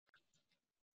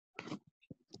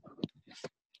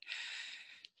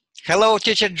Hello,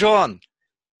 Teacher John.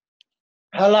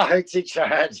 Hello, Teacher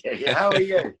Andy. How are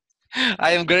you?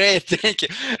 I am great, thank you.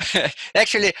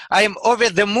 Actually, I am over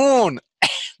the moon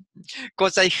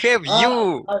because I have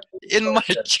you in my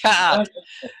chat.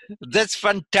 That's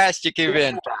fantastic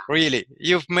event, really.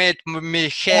 You've made me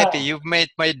happy. You've made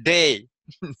my day.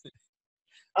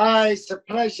 It's a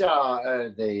pleasure,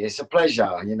 Andy. It's a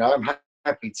pleasure. You know, I'm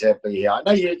happy to be here. I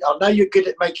know you're good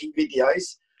at making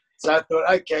videos, so I thought,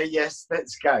 okay, yes,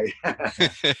 let's go. I've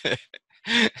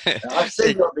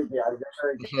seen your videos. They're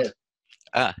very good.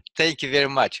 Thank you very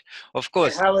much. Of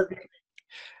course. How have you?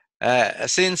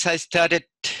 Since I started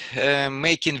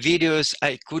making videos,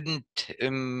 I couldn't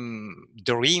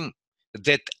dream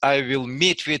that I will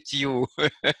meet with you.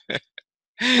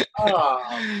 Oh,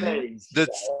 please.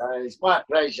 It's my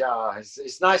pleasure.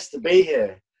 It's nice to be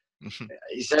here.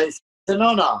 It's an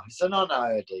honor. It's an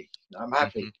honor, Eddie. I'm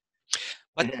happy.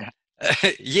 But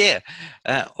yeah,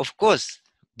 of course.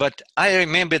 But I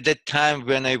remember that time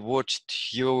when I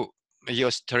watched your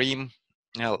stream,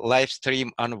 live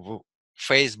stream on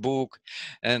Facebook,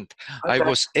 and I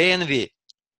was envy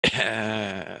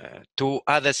to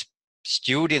other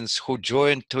students who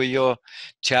joined to your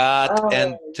chat,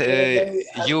 and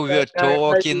you were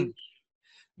talking.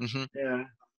 Yeah.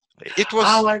 It was.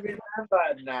 Oh, I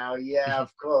remember now. Yeah,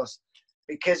 of course,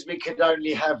 because we could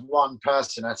only have one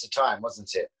person at a time,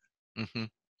 wasn't it?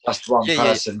 Just one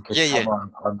person could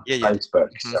come on Facebook.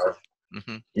 So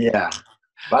yeah,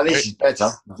 but this is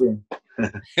better.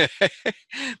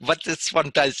 But it's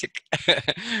fantastic.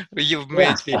 You've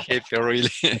made me happy, really.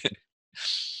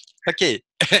 Okay.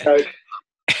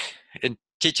 And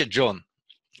Teacher John,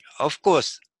 of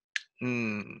course,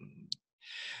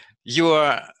 you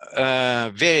are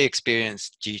a very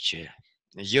experienced teacher.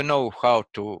 You know how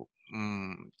to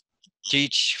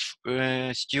teach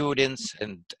students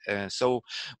and so,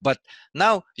 but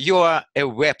now you are a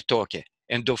web talker.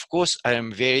 And of course, I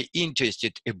am very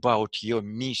interested about your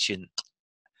mission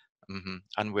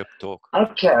on Webtalk.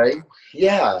 Okay,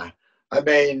 yeah. I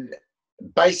mean,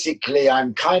 basically,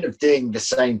 I'm kind of doing the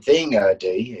same thing,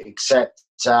 Erdi, except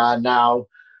now,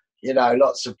 you know,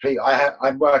 lots of people.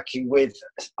 I'm working with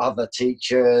other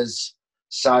teachers,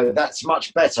 so that's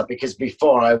much better because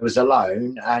before I was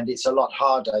alone, and it's a lot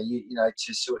harder, you know,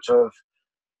 to sort of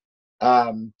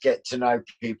get to know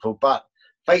people. But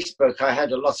Facebook, I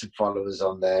had a lot of followers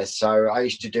on there, so I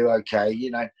used to do okay, you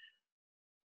know.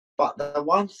 But the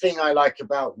one thing I like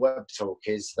about Webtalk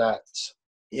is that,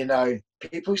 you know,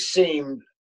 people seem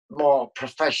more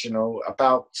professional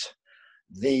about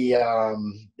the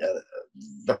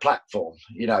platform,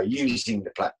 you know, using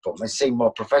the platform. They seem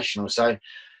more professional. So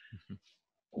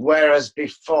whereas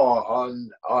before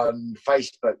on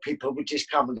Facebook, people would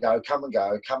just come and go, come and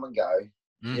go, come and go.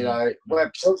 You know,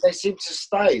 Webtalk, they seem to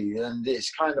stay, and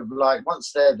it's kind of like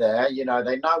once they're there, you know,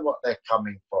 they know what they're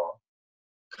coming for,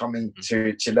 coming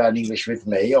to learn English with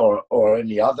me or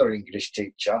any other English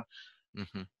teacher.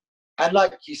 And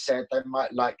like you said, they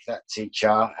might like that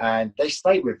teacher and they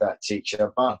stay with that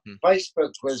teacher. But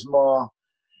Facebook was more,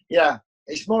 yeah,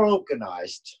 it's more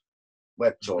organized.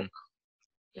 Webtalk,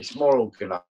 it's more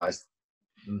organized.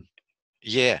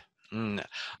 Yeah,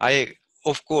 I,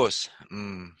 of course,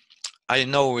 I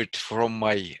know it from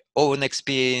my own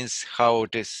experience, how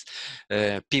it is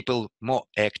people more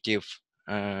active,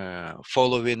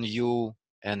 following you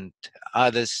and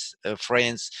others,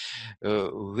 friends,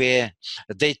 where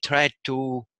they try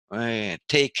to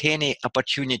take any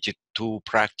opportunity to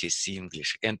practice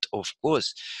English. And of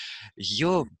course,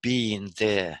 your being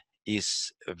there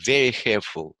is very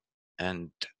helpful.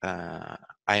 And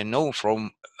I know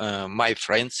from my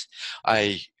friends,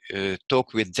 I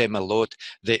talk with them a lot,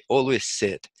 they always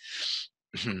said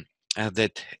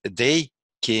that they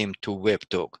came to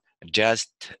Webtalk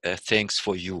just thanks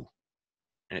for you,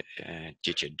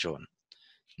 Teacher John.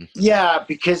 Yeah,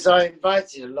 because I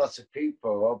invited a lot of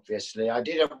people, obviously. I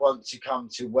didn't want to come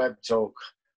to Webtalk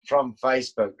from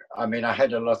Facebook. I mean, I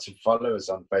had a lot of followers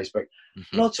on Facebook.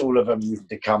 Not all of them used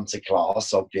to come to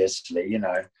class, obviously, you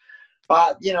know.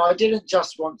 But, you know, I didn't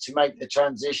just want to make the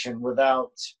transition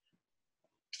without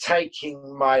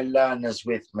taking my learners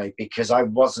with me, because I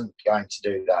wasn't going to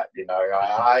do that, you know.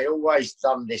 I always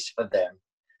done this for them.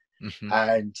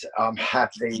 And I'm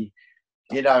happy,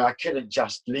 you know, I couldn't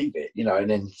just leave it, you know, and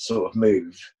then sort of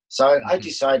move. So I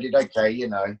decided, okay, you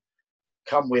know,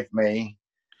 come with me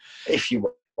if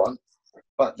you want.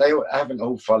 But they haven't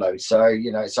all followed, so,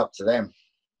 you know, it's up to them.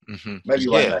 Maybe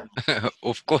one day.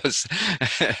 Of course.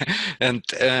 And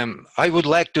I would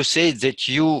like to say that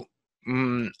you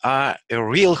are a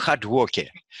real hard worker,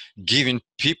 giving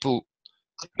people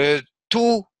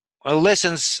 2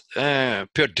 lessons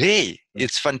per day.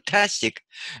 It's fantastic,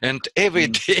 and every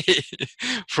day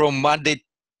from Monday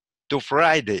to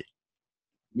Friday.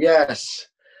 Yes.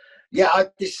 Yeah, I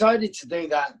decided to do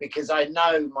that because I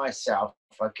know myself.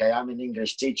 Okay, I'm an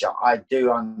English teacher. I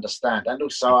do understand, and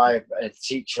also I'm a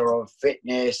teacher of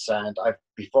fitness. And I've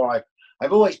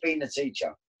always been a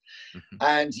teacher.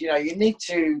 And you know, you need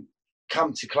to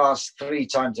come to class 3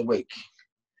 times a week.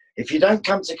 If you don't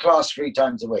come to class 3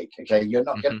 times a week, okay, you're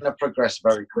not going to progress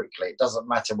very quickly. It doesn't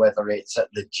matter whether it's at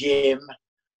the gym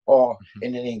or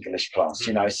in an English class,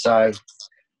 you know. So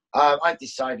I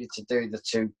decided to do the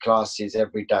 2 classes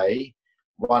every day,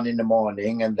 one in the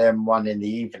morning and then one in the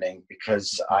evening,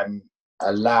 because I'm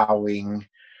allowing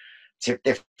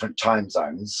different time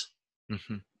zones.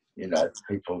 You know,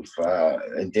 people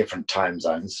in different time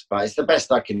zones, but it's the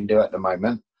best I can do at the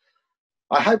moment.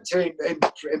 I hope to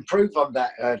improve on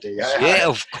that, Erdi. Yeah,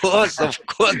 of course,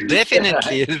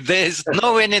 definitely. There's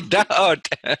no any doubt.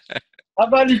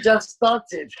 I've only just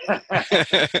started.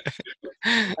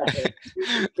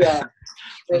 Yeah,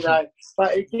 you know,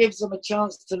 but it gives them a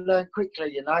chance to learn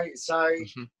quickly, you know. So,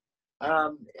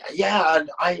 yeah, and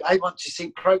I want to see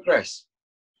progress.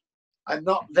 I'm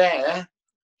not there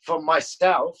for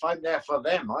myself. I'm there for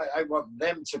them. I want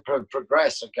them to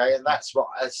progress, okay? And that's what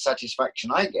satisfaction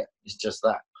I get. It's just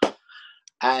that.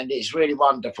 And it's really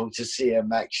wonderful to see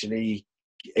them actually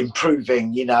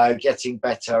improving, you know, getting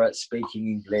better at speaking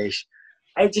English.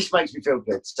 It just makes me feel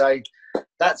good. So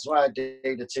that's why I do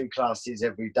the 2 classes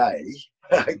every day,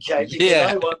 okay? Because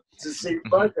I want to see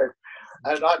progress.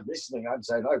 And I'm listening. I'm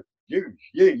saying, oh, you.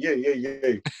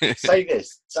 Say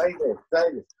this.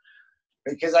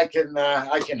 Because I can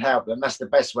help them. That's the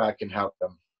best way I can help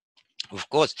them. Of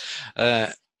course.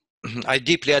 I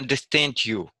deeply understand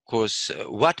you, because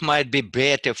what might be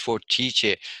better for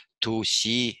teacher to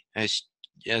see his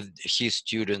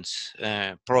students,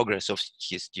 progress of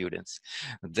his students.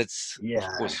 That's of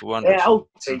course wonderful. Yeah, all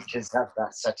teachers have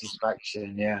that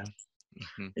satisfaction. Yeah,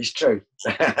 it's true.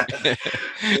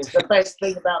 It's the best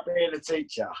thing about being a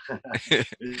teacher.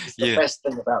 It's the best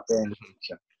thing about being a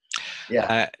teacher.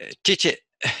 Yeah,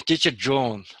 Teacher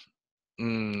John.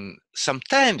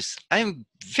 Sometimes I'm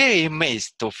very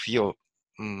amazed of your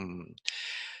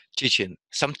teaching.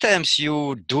 Sometimes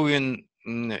you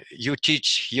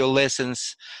teach your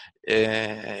lessons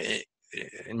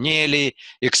nearly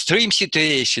extreme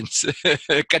situations,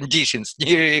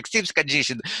 nearly extreme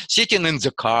conditions. Sitting in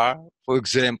the car, for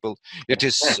example, it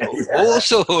is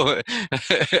also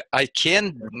I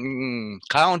can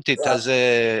count it as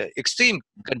a extreme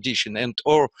condition, and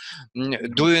or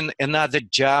doing another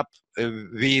job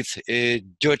with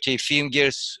dirty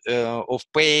fingers of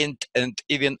paint and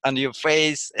even on your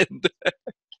face. And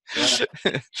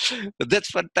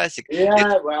that's fantastic.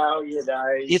 Well, you know,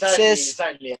 it's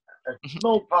only a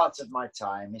small part of my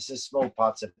time. It's a small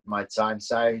part of my time.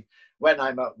 So when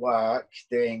I'm at work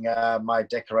doing my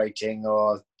decorating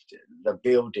or the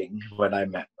building, when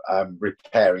I'm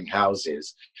repairing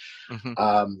houses,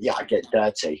 I get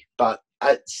dirty, but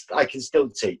I can still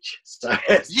teach. So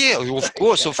yeah, of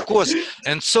course.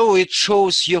 And so it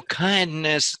shows your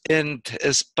kindness and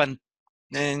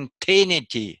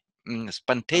spontaneity.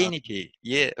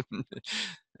 Yeah.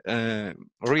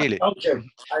 Really.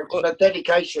 The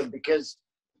dedication, because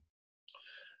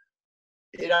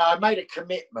you know, I made a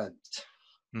commitment.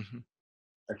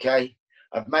 Okay,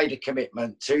 I've made a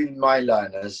commitment to my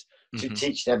learners to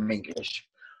teach them English.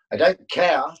 I don't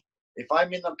care if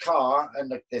I'm in the car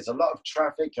and there's a lot of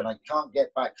traffic and I can't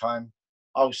get back home.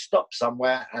 I'll stop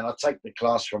somewhere and I'll take the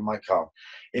class from my car.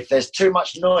 If there's too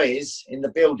much noise in the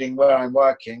building where I'm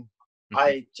working,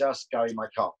 I just go in my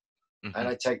car and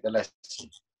I take the lesson.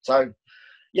 So,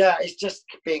 yeah, it's just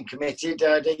being committed,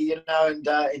 you know, and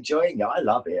enjoying it. I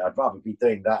love it. I'd rather be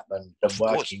doing that than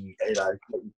working, you know,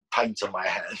 putting paint on my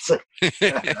hands. Of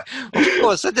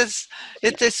course, it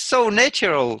is so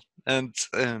natural and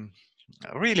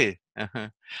really.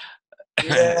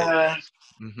 Yeah.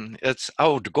 It's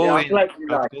outgoing. Yeah, I'm glad you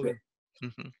like it.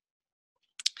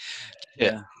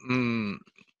 Yeah.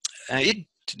 It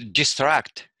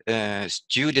distracts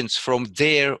students from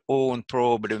their own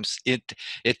problems. It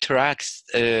attracts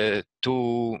to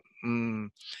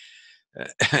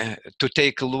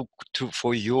take a look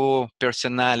for your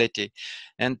personality,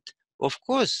 and of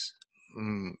course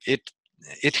it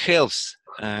helps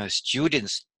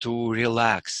students to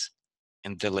relax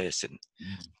in the lesson,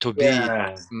 to be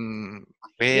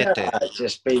better.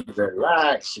 Just be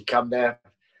relaxed. You come there.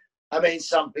 I mean,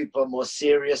 some people are more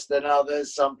serious than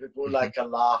others. Some people like a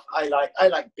laugh. I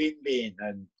like Bin Bin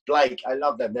and Blake. I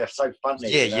love them. They're so funny.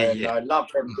 Yeah. I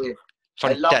love them.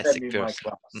 I love them fantastic in my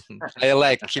person. class. I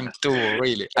like him too,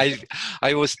 really.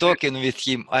 I was talking with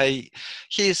him. He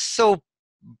is so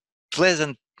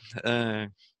pleasant, Yeah,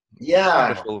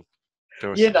 wonderful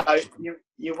you person. know,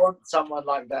 you want someone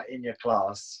like that in your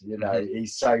class. You know,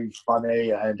 he's so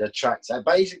funny and attractive,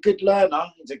 but he's a good learner.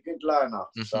 He's a good learner.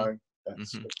 So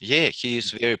that's Yeah, he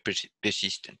is very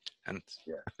persistent. And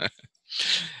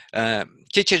yeah.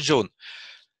 Teacher John,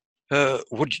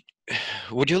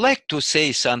 would you like to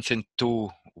say something to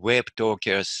web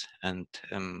talkers, and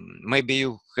maybe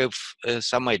you have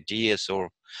some ideas, or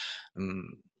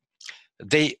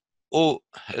they all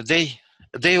they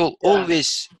will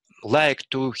always like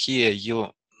to hear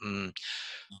your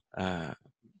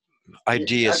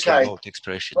ideas Okay. about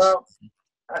expressions. Well,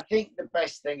 I think the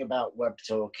best thing about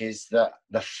Webtalk is that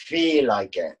the feel I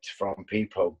get from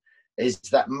people is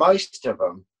that most of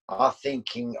them are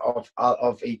thinking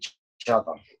of each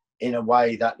other in a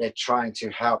way that they're trying to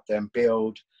help them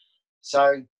build.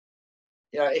 So,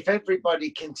 you know, if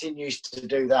everybody continues to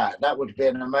do that, that would be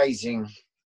an amazing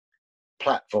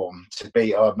platform to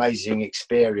be, or amazing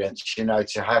experience, you know,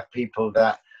 to have people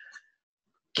that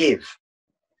give.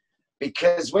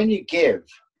 Because when you give,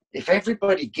 if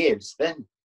everybody gives, then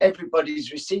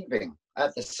everybody's receiving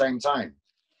at the same time.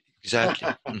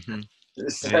 Exactly.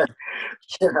 So,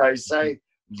 you know, so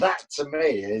that to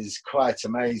me is quite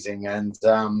amazing. And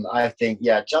I think,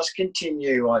 yeah, just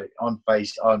continue on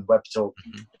Webtalk,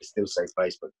 I still say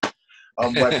Facebook,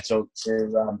 on Webtalk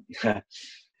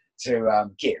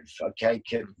to give. Okay,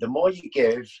 the more you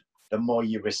give, the more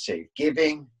you receive.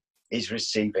 Giving is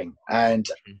receiving, and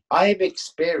I've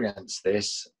experienced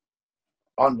this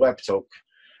on Webtalk,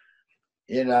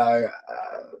 you know,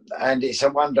 and it's a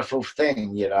wonderful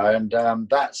thing, you know, and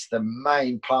that's the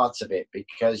main part of it,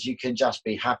 because you can just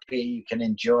be happy, you can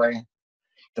enjoy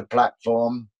the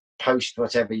platform, post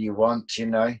whatever you want, you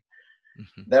know.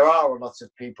 There are a lot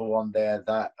of people on there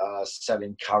that are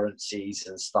selling currencies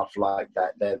and stuff like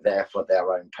that. They're there for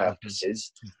their own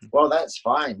purposes. Well, that's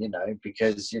fine, you know,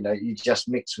 because, you know, you just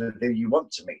mix with who you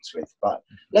want to mix with. But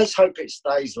let's hope it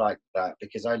stays like that,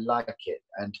 because I like it.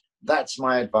 And that's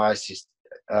my advice is,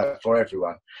 for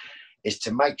everyone, is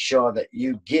to make sure that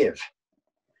you give.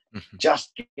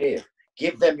 Just give.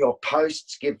 Give them your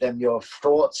posts, give them your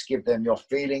thoughts, give them your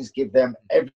feelings, give them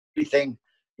everything,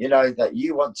 you know, that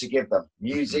you want to give them.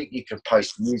 Music, you can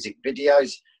post music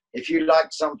videos. If you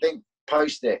like something,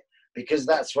 post it, because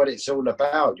that's what it's all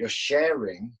about. You're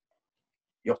sharing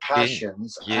your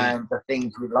passions and the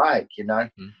things you like, you know.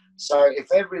 So if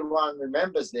everyone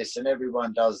remembers this and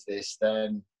everyone does this,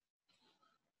 then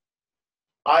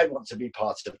I want to be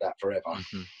part of that forever.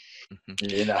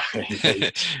 You know.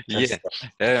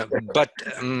 But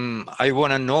I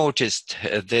want to notice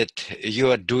that you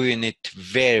are doing it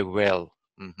very well.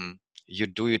 You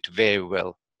do it very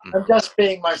well. I'm just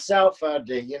being myself,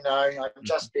 Andy, you know. I'm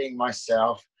just being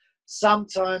myself.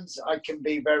 Sometimes I can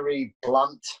be very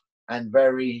blunt and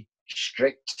very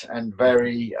strict and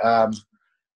very,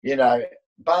 you know,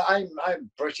 but I'm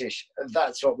British, and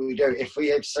that's what we do. If we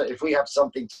have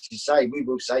something to say, we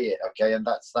will say it, okay, and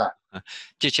that's that.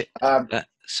 Teacher,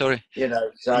 sorry. You know,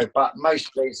 so but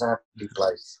mostly it's a happy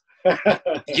place.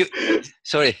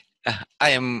 Sorry, I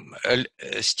am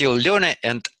still learning,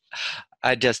 and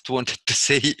I just wanted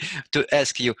to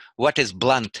ask you, what is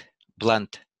blunt?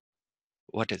 Blunt.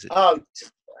 What is it? Oh,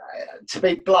 to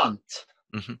be blunt.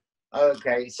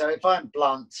 Okay, so if I'm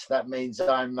blunt, that means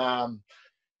I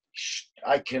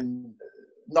can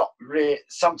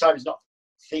sometimes not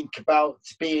think about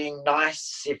being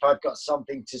nice. If I've got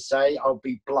something to say, I'll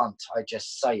be blunt. I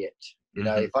just say it. You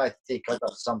know, if I think I've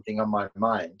got something on my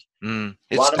mind,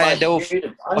 it's kind of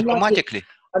automatically.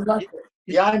 I'm like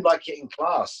it in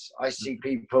class. I see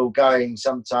people going,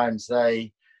 sometimes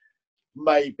they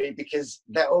maybe, because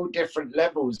they're all different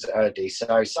levels, Erdy.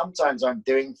 So sometimes I'm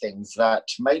doing things that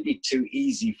may be too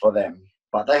easy for them,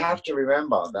 but they have to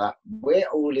remember that we're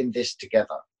all in this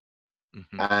together.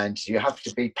 And you have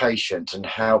to be patient and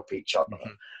help each other.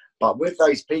 But with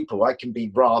those people, I can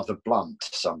be rather blunt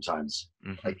sometimes.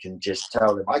 I can just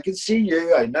tell them, I can see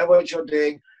you, I know what you're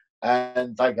doing.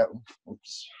 And they go,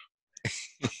 oops.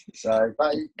 So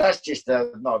but that's just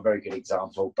not a very good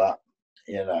example, but,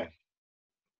 you know,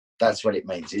 that's what it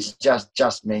means. It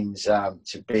just means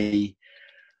to be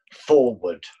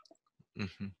forward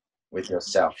with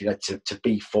yourself, you know, to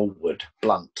be forward,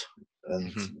 blunt,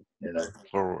 and, you know.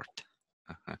 Forward.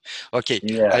 Okay,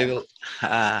 yeah. I will.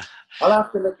 I'll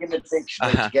have to look in the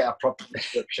dictionary to get a proper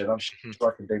description. I'm sure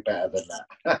I can do better than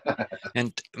that.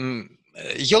 And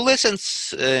your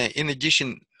lessons, in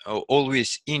addition, are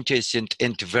always interesting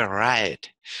and varied.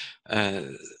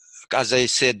 As I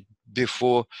said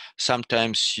before,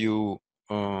 sometimes you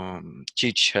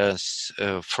teach us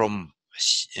from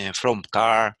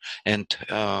car and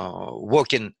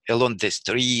walking along the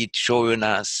street, showing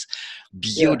us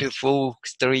beautiful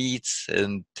streets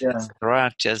and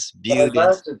structures,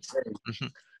 buildings.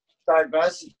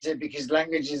 Diversity, because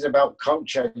language is about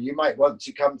culture. You might want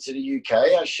to come to the UK.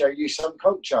 I'll show you some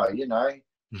culture. You know,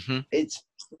 it's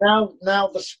now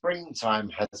the springtime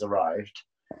has arrived.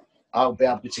 I'll be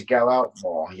able to go out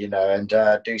more, you know, and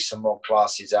do some more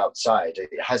classes outside. It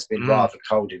has been rather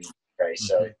cold in the UK,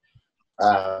 so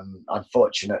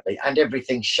unfortunately, and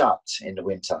everything's shut in the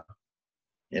winter.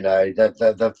 You know,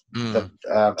 the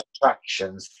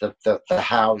attractions, the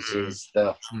houses,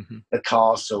 the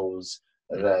castles,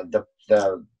 the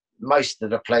most of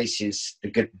the places, the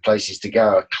good places to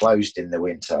go, are closed in the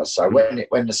winter. So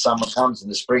when the summer comes and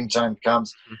the springtime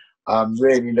comes, I'm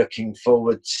really looking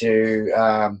forward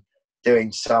to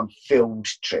doing some field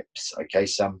trips. Okay,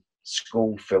 some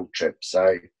school field trips.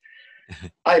 So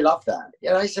I love that. You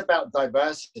know, it's about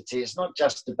diversity. It's not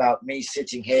just about me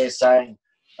sitting here saying,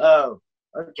 "Oh,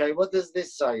 okay, what does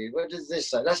this say? What does this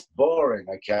say?" That's boring.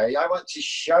 Okay, I want to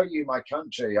show you my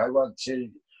country. I want to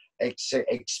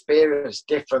experience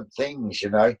different things, you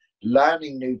know,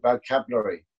 learning new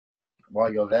vocabulary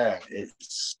while you're there.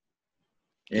 It's,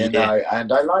 you know,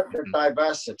 and I like the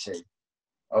diversity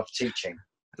of teaching.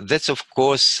 That's of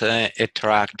course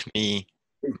attract me.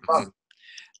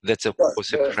 That's of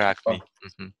course attract me.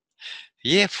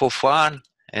 Yeah, for fun.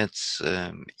 It's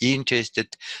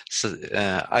interested. So,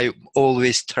 I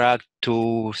always track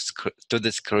to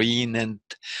the screen and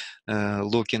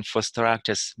looking for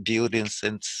structures, buildings,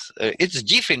 and it's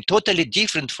different, totally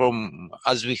different from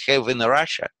as we have in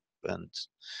Russia, and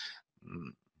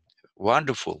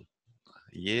wonderful.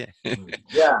 Yeah.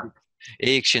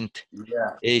 Ancient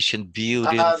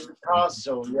buildings.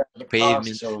 Castle, the pavement.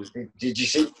 castle. Did you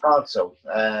see the castle?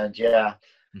 And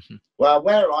well,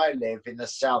 where I live in the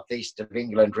southeast of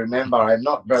England, remember, I'm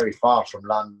not very far from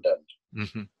London.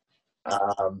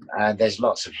 And there's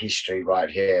lots of history right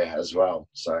here as well.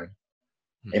 So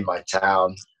in my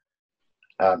town,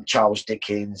 Charles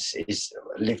Dickens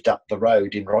lived up the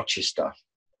road in Rochester,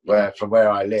 from where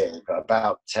I live,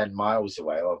 about 10 miles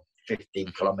away or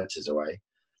 15 kilometers away,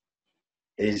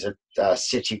 is a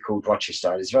city called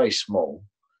Rochester. It's very small.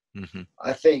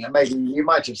 I think maybe you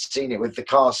might have seen it with the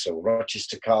castle,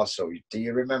 Rochester Castle. Do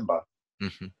you remember?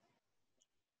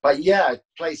 But yeah,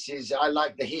 places, I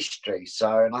like the history.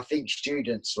 So, and I think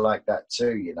students like that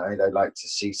too, you know, they like to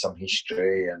see some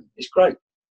history, and it's great.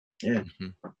 Yeah.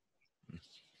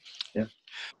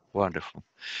 Wonderful.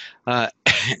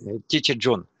 Teacher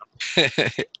John,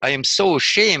 I am so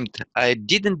ashamed I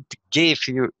didn't give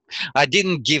you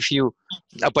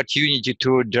opportunity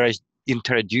to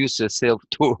introduce yourself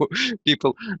to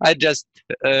people. I just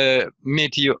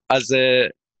met you as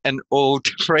an old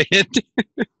friend.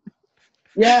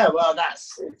 Yeah, well,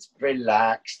 it's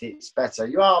relaxed. It's better.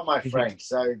 You are my friend,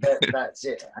 so that's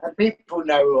it. And people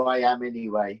know who I am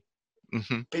anyway.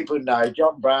 People know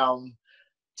John Brown,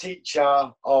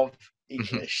 teacher of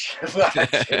English,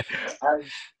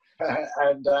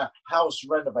 and house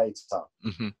renovator.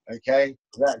 Okay,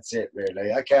 that's it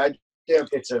really. Okay, I do a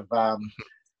bit of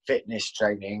fitness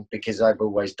training because I've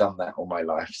always done that all my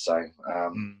life. So,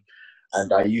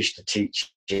 and I used to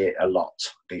teach it a lot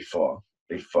before.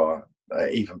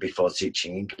 Even before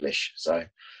teaching English, so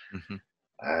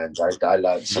and I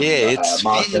learned some it's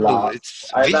martial visible. arts.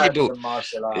 It's I learned visible. some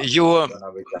martial arts. You're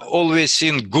always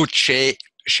in good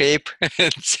shape.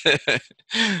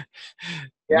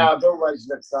 Yeah, I've always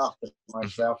looked after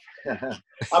myself.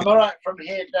 I'm all right from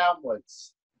here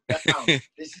downwards. Down.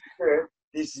 This is good.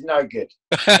 This is no good.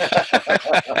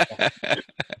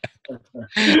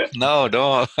 No,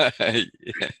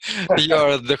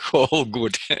 you're the whole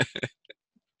good.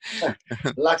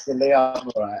 Luckily, I'm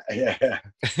all right. Yeah,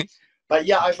 but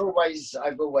yeah, I've always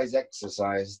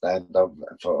exercised, and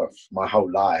for my whole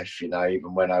life, you know,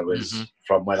 even when I was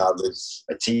when I was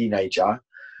a teenager,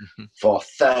 for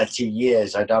 30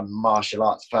 years, I've done martial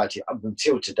arts. 30 up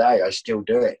until today, I still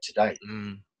do it today.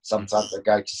 Sometimes I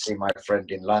go to see my friend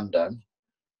in London,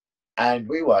 and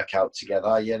we work out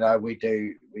together. You know, we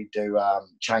do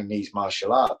Chinese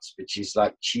martial arts, which is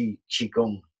like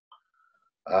qigong.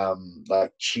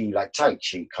 Like Tai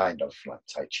Chi, kind of like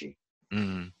Tai Chi.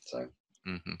 So,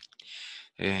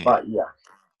 but yeah.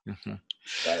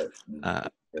 So,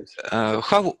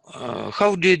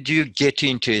 how did you get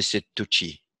interested to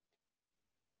Chi?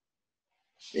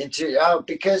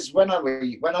 Because when I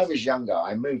was younger,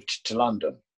 I moved to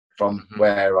London from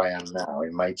where I am now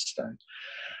in Maidstone,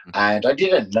 And I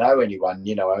didn't know anyone,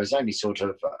 you know, I was only sort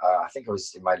of, I think I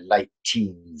was in my late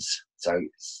teens, so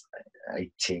it's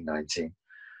 18, 19.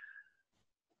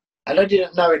 And I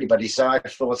didn't know anybody, so I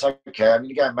thought, okay, I'm going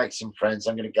to go and make some friends.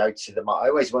 I'm going to go to I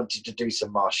always wanted to do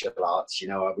some martial arts. You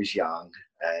know, I was young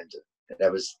and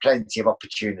there was plenty of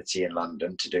opportunity in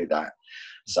London to do that.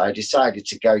 So I decided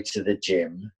to go to the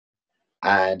gym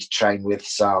and train with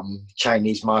some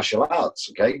Chinese martial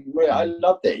arts. Okay, I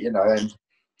loved it, you know, and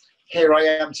here I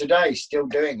am today, still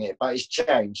doing it, but it's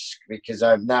changed because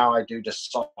now I do the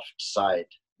soft side,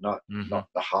 not the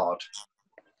hard.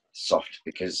 Soft,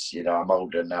 because you know I'm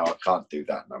older now. I can't do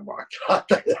that no more. I can't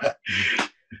do that.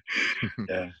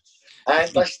 Yeah,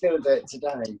 and I still do it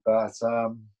today. But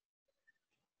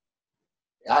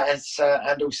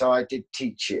and also I did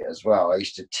teach it as well. I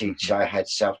used to teach. I had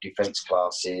self-defense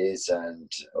classes and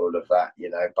all of that. You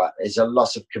know, but there's a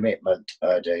lot of commitment,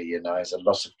 you know, there's a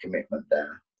lot of commitment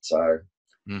there. So,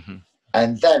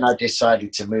 and then I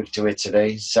decided to move to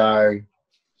Italy. So,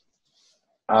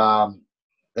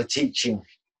 the teaching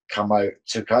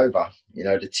took over, you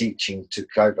know, the teaching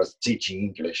took over, teaching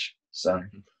English. So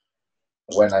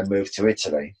when I moved to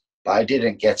Italy, but I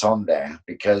didn't get on there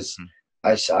because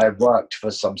I worked for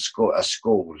a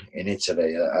school in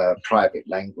Italy, a private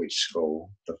language school,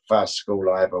 the first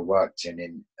school I ever worked in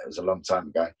it was a long time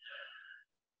ago.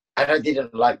 And I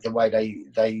didn't like the way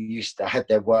they used to have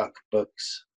their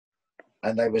workbooks,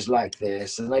 and they was like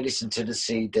this, and they listened to the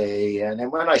CD, and then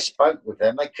when I spoke with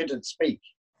them, they couldn't speak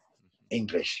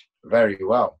English very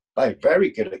well. They're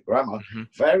very good at grammar,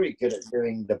 very good at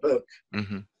doing the book.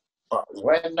 But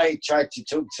when they tried to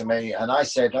talk to me and I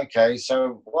said, okay,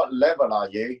 so what level are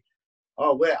you?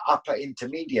 Oh, we're upper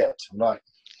intermediate. I'm like,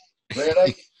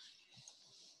 really?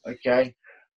 Okay.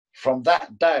 From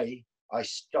that day, I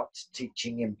stopped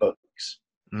teaching in books.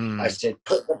 I said,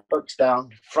 put the books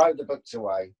down, throw the books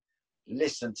away,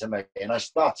 listen to me. And I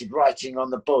started writing on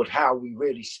the board how we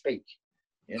really speak.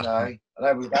 You know, and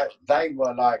they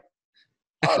were like,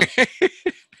 oh.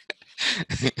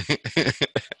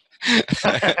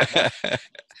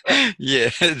 Yeah,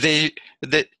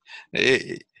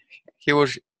 he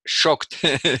was shocked.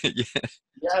 Yeah,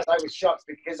 I was shocked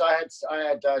because I had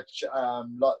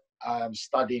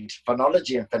studied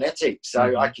phonology and phonetics,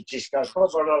 so I could just go.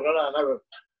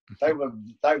 They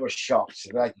were shocked.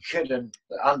 They couldn't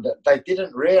they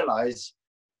didn't realise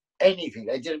anything.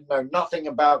 They didn't know nothing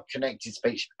about connected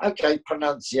speech. Okay,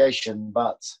 pronunciation,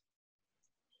 but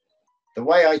the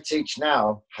way I teach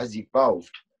now has evolved,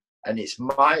 and it's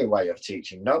my way of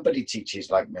teaching. Nobody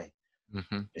teaches like me.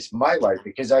 It's my way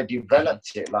because I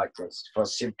developed it like this for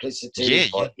simplicity,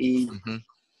 for ease.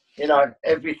 You know,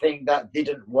 everything that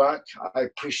didn't work, I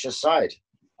push aside.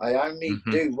 I only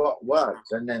do what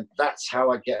works, and then that's how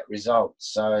I get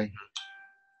results. So,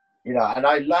 you know, and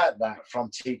I learned that from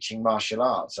teaching martial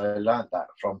arts. I learned that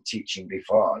from teaching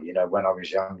before. You know, when I was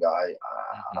younger, I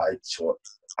taught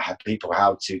people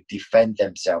how to defend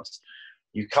themselves.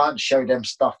 You can't show them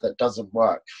stuff that doesn't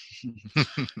work.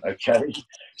 Okay.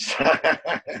 So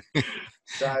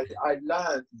I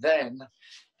learned then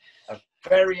a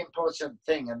very important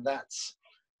thing, and that's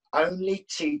only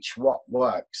teach what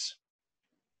works.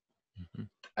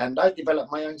 And I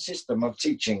developed my own system of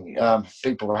teaching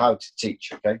people how to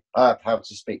teach, okay? How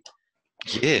to speak.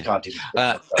 Yeah. Can't even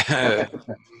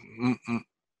speak.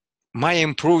 My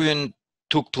improvement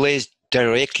took place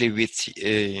directly with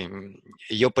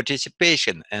your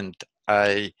participation, and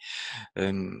I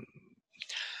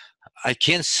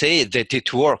can say that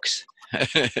it works.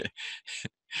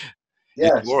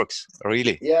 Yes. It works,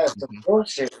 really. Yes, of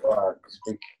course it works.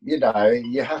 You know,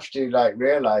 you have to like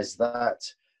realize that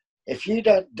if you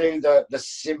don't do the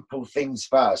simple things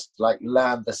first, like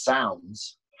learn the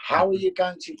sounds, how are you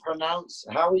going to pronounce?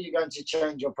 How are you going to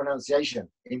change your pronunciation?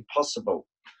 Impossible.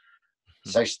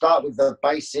 So start with the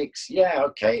basics. Yeah,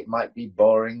 okay, it might be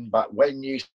boring, but when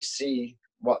you see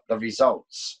what the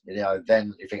results, you know,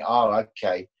 then you think, oh,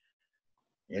 okay,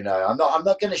 you know, I'm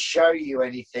not going to show you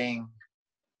anything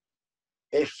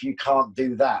if you can't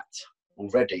do that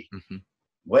already.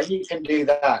 When you can do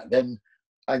that, then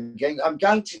I'm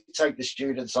going to take the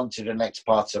students on to the next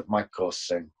part of my course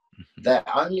soon. They're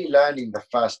only learning the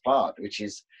first part, which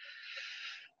is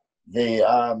the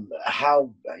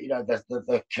how, you know,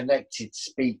 the connected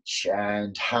speech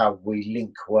and how we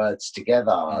link words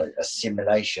together,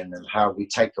 assimilation, and how we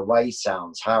take away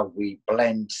sounds, how we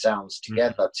blend sounds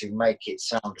together to make it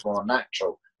sound more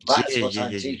natural. That's what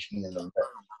I'm teaching them.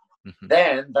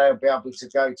 Then they'll be able to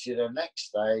go to the next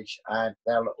stage and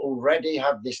they'll already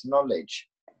have this knowledge,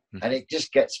 and it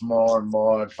just gets more and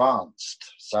more advanced.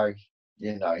 So,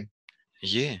 you know.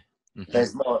 Yeah.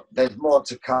 there's more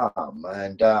to come,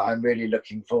 and I'm really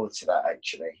looking forward to that,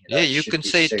 actually. Yeah, It you should can be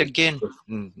say it soon. again.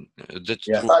 That's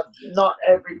Yeah, true. but not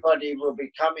everybody will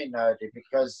be coming, nerdy,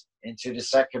 because into the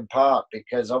second part,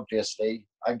 because obviously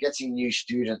I'm getting new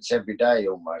students every day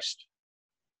almost.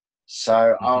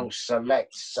 So I'll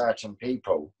select certain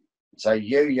people. So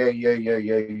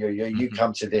you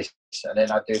come to this, and then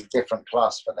I do a different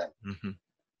class for them.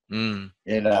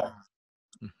 You know,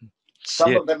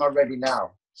 some Yeah. of them are ready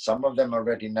now. Some of them are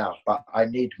ready now, but I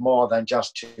need more than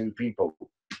just 2 people,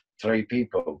 3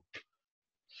 people.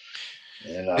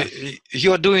 You know.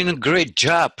 You're doing a great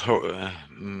job.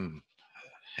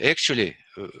 Actually,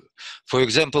 for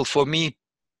example, for me,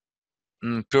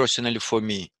 personally, for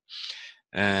me,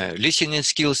 listening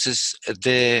skills is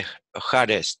the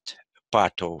hardest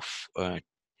part of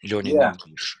learning Yeah,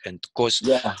 English, and because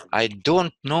yeah, I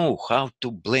don't know how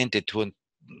to blend it when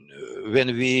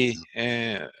we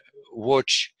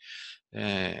watch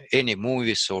any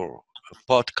movies or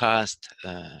podcast,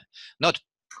 not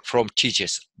from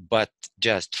teachers, but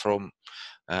just from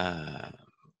uh,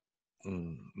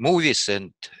 movies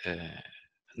and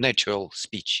natural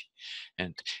speech,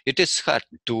 and it is hard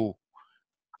to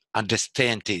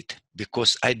understand it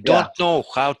because I yeah. don't know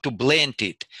how to blend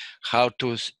it, how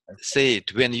to say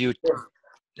it when you.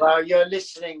 Well, you're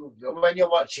listening, when you're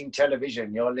watching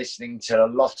television, you're listening to a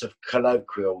lot of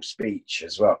colloquial speech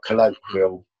as well,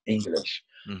 colloquial English.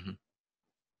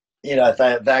 You know,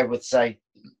 they would say,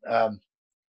 do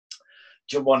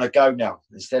you want to go now?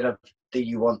 Instead of, do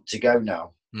you want to go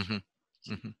now?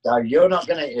 So you're not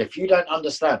going to, if you don't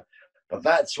understand, but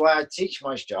that's why I teach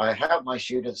I help my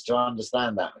students to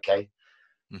understand that, okay?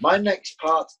 My next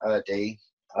part, Erdi,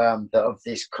 of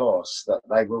this course that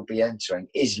they will be entering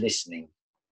is listening.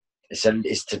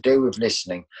 It's to do with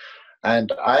listening.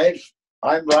 And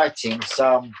I'm writing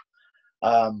some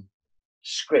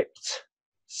script.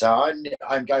 So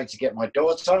I'm going to get my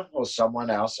daughter or someone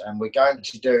else, and we're going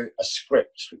to do a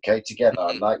script, okay,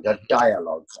 together, like a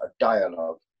dialogue.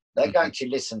 They're going to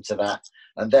listen to that,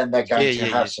 and then they're going to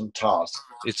have some tasks.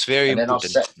 It's very and then I'll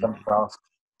important. set them tasks.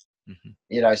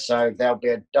 You know, so there'll be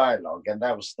a dialogue, and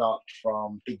they will start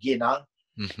from beginner,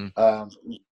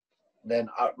 then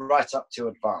right up to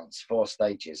advanced, 4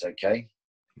 stages, okay?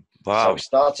 Wow. So we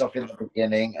start off in the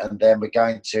beginning, and then we're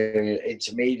going to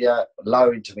intermediate,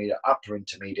 low intermediate, upper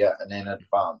intermediate, and then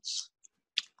advanced.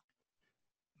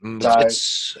 So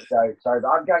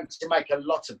I'm going to make a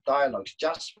lot of dialogues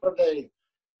just for the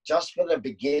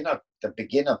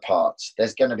beginner parts.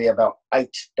 There's going to be about 8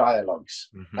 dialogues,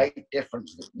 8 different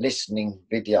listening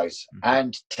videos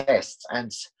and tests,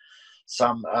 and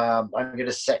some. I'm going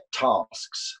to set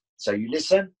tasks. So you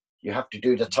listen, you have to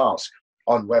do the task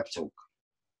on Webtalk.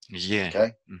 Yeah.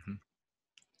 Okay.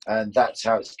 And that's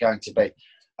how it's going to be.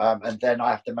 And then I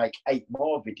have to make 8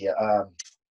 more video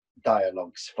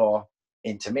dialogues for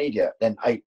intermediate, then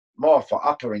 8 more for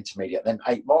upper intermediate, then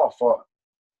 8 more for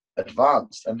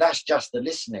advanced. And that's just the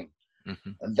listening.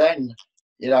 And then,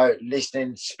 you know,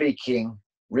 listening, speaking,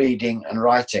 reading, and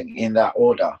writing in that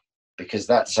order, because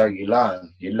that's how you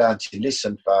learn. You learn to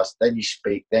listen first, then you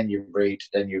speak, then you read,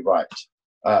 then you write.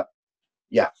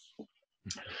 Yeah.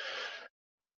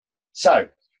 So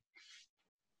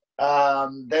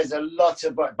there's a lot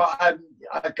of, but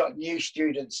I've got new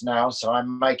students now, so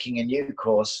I'm making a new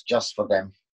course just for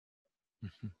them.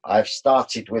 I've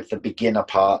started with the beginner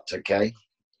part, okay?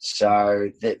 So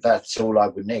that's all I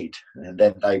would need. And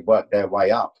then they work their way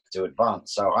up to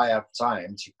advance. So I have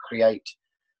time to create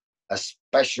a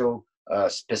special,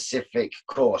 specific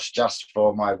course just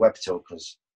for my web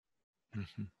talkers.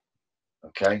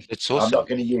 Okay? It's awesome. I'm not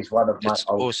going to use one of my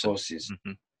old courses.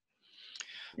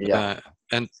 Yeah.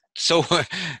 And so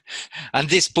at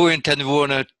this point, I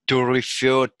wanted to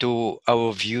refer to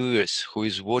our viewers who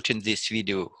is watching this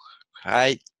video.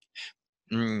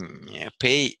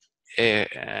 Pay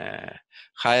a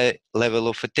high level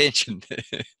of attention.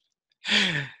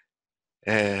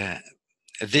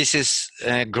 This is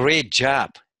a great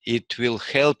job. It will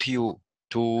help you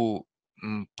to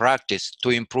practice, to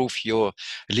improve your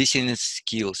listening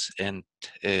skills, and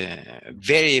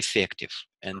very effective.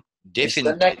 And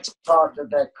definitely, the next part of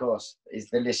their course is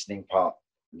the listening part.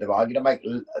 I'm going to make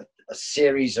a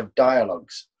series of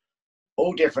dialogues,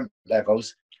 all different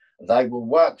levels. They will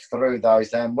work through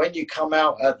those. And when you come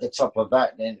out at the top of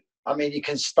that, then, I mean, you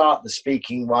can start the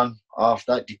speaking one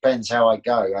after. It depends how I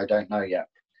go. I don't know yet.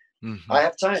 I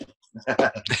have time.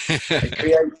 I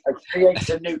create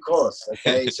a new course.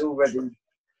 Okay, it's already.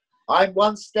 I'm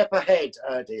one step ahead,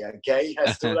 Erdi. Okay,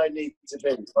 that's all I need to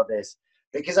be for this,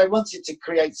 because I wanted to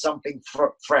create something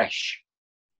fresh,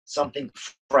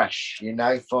 you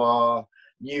know, for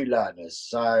new learners.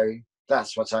 So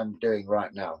that's what I'm doing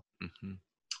right now. Mm-hmm.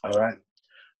 All right.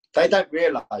 They don't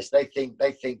realize. They think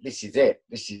this is it.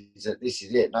 This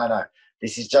is it. No.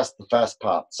 This is just the first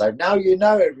part. So now you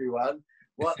know, everyone,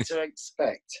 what to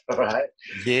expect. All right.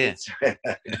 Yeah.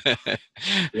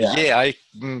 Yeah. Yeah, I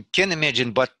can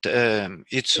imagine, but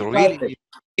it's really Perfect.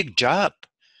 big job.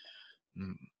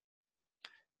 Mm,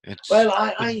 It's Well,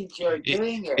 I enjoy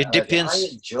doing it. it I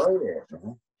depends. enjoy it.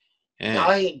 Uh,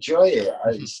 I enjoy it.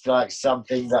 mhm, It's like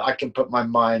something that I can put my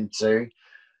mind to,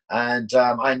 and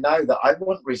I know that I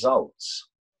want results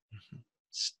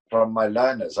from my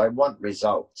learners. I want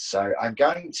results, so I'm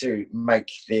going to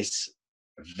make this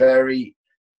very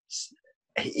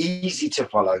easy to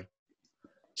follow,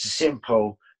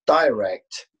 simple,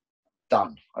 direct,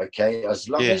 done. Okay, as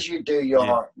long yeah, as you do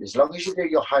yeah.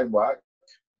 your homework,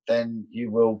 then you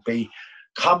will be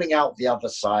coming out the other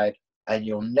side, and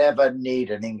you'll never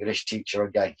need an English teacher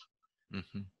again.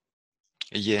 Mhm.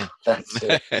 Yeah. That's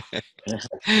it. If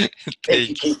you Thank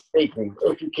you.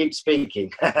 keep speaking,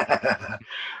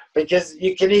 because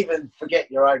you can even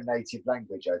forget your own native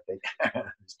language. I think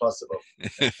it's possible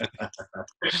if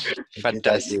you don't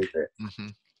Fantastic. use it.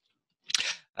 Mhm.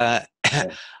 Uh,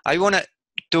 Yeah. I want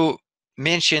to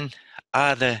mention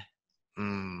other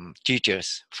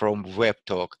teachers from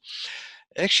Webtalk.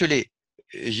 Actually,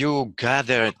 you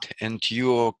gathered and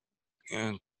you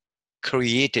uh,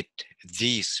 created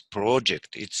this project.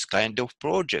 It's kind of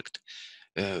project.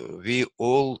 We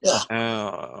all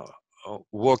Yeah.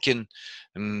 working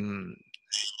um,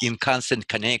 in constant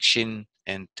connection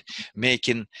and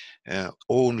making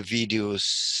own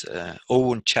videos,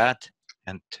 own chat,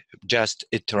 and just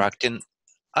interacting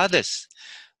others.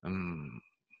 Um,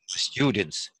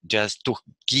 Students, just to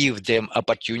give them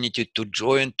opportunity to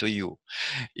join to you.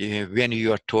 When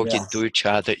you are Yeah. talking to each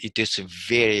other, it is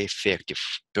very effective.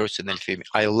 Personally for me,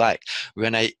 I like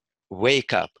when I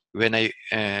wake up, when I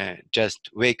just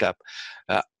wake up,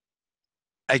 uh,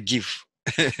 I give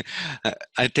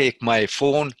I take my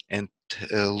phone and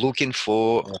looking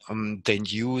for the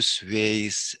news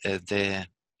with the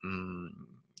um,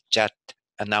 chat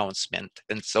announcement,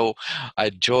 and so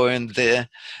I joined there,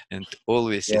 and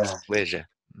always it's Yeah. pleasure.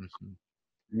 Mhm.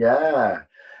 Yeah.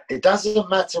 It doesn't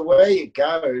matter where you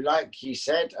go. Like you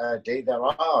said, Dee, there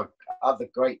are other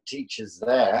great teachers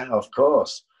there, of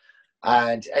course.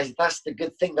 And that's the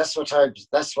good thing. That's what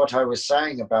I was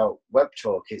saying about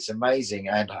Webtalk. It's amazing,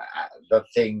 and the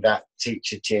thing that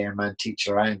Teacher Tim and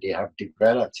Teacher Andy have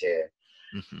developed here,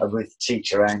 Mhm. with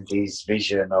Teacher Andy's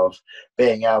vision of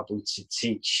being able to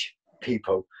teach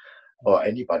people or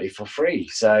anybody for free.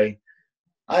 So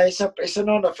it's an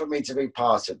honor for me to be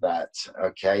part of that.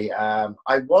 Okay.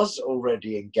 I was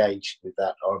already engaged with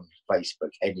that on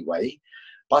Facebook anyway,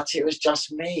 but it was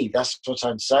just me. That's what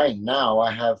I'm saying. Now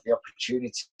I have the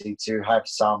opportunity to have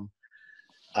some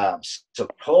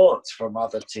support from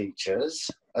other teachers,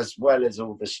 as well as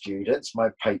all the students, my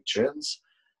patrons,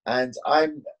 and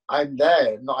I'm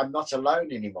there. I'm not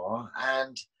alone anymore.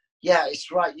 And yeah, it's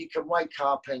right. You can wake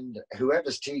up, and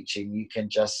whoever's teaching, you can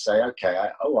just say, okay,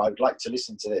 I'd like to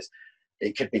listen to this.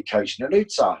 It could be Coach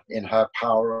Naluta in her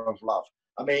Power of Love.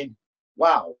 I mean,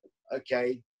 wow.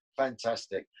 Okay,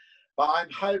 fantastic. But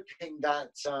I'm hoping that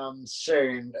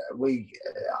soon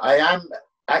I am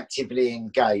actively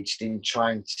engaged in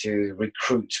trying to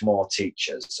recruit more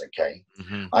teachers. Okay,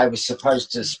 Mhm. I was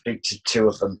supposed to speak to 2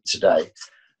 of them today,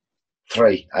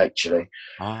 3 actually,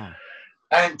 Ah,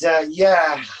 and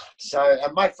yeah. So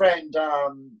my friend,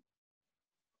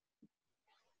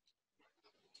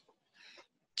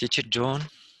 Teacher John.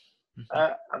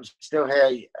 I'm still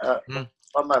here. Mm.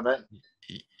 1 moment.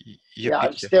 Your Yeah,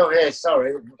 I'm picture. still here.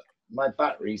 Sorry, my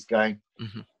battery's going.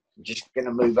 Mhm. I'm just going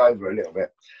to move over a little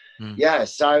bit. Mm. Yeah.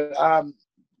 So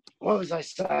what was I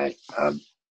saying?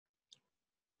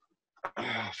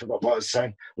 I forgot what I was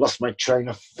saying. Lost my train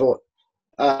of thought.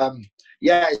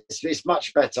 Yeah, it's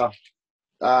much better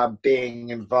being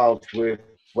involved with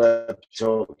Web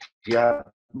Talk. Yeah,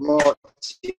 more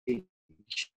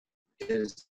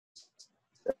teachers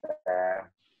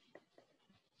there.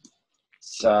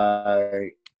 So,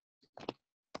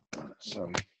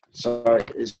 sorry,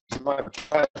 it's my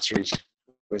batteries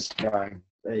was going.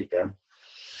 There you go.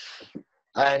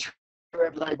 And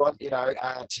whoever they want,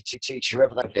 to teach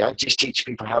whoever they want, I just teach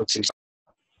people how to.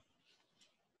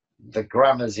 The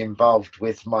grammar's involved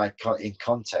with in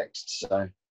context. So,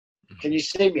 can you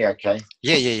see me? Okay.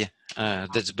 Yeah.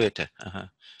 That's better.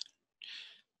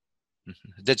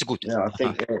 That's good. Yeah, I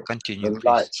think Continue, the please.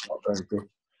 light's not very good.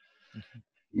 Mhm.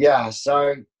 Yeah,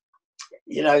 so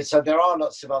so there are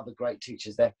lots of other great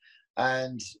teachers there,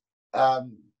 and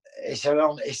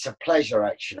it's a pleasure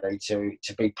actually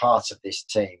to be part of this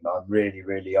team. I'm really,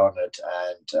 really honoured,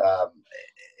 and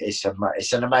it's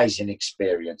an amazing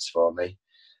experience for me,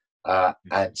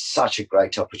 and such a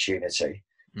great opportunity.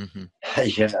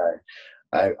 You know,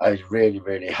 I was really,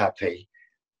 really happy,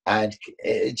 and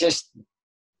it just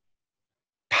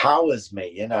powers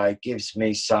me. You know, it gives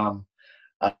me some,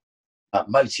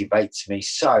 motivates me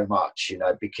so much. You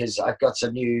know, because I've got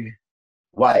a new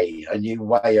way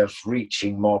of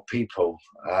reaching more people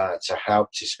to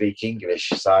help to speak English.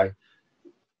 So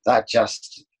that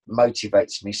just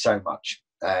motivates me so much,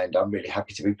 and I'm really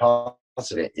happy to be part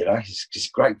of it. You know, it's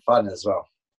great fun as well.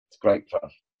 It's great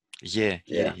fun. Yeah,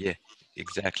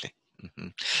 exactly.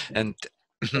 And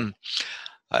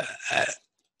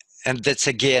and that's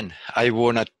again I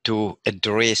wanted to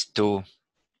address to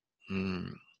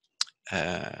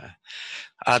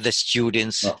other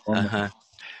students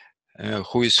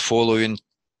who is following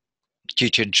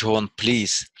teacher John.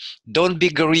 Please don't be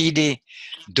greedy.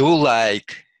 Do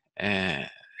like,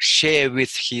 share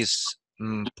with his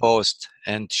post,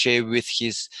 and share with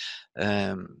his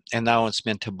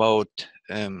announcement about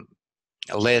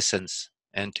lessons.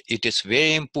 And it is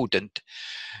very important.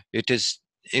 It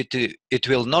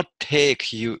will not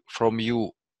take you from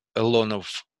you a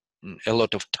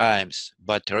lot of times.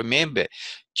 But remember,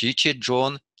 teacher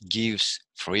John gives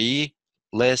free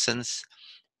lessons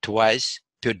twice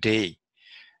per day,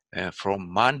 from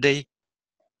Monday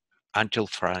until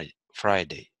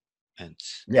Friday. And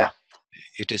yeah,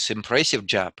 it is impressive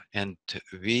job. And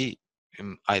we,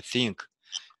 I think,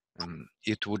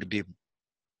 it would be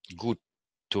good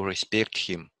to respect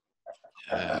him.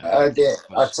 I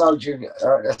told you,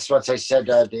 that's what I said.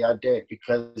 I do it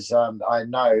because I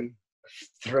know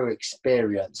through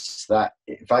experience that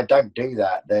if I don't do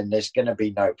that, then there's going to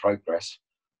be no progress.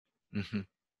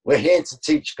 We're here to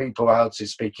teach people how to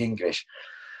speak English.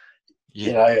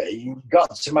 You know, you've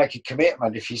got to make a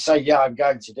commitment. If you say, yeah, I'm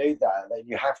going to do that, then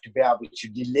you have to be able to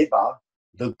deliver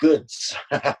the goods.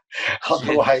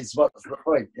 Otherwise, what's the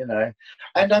point, you know?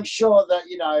 And I'm sure that,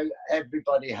 you know,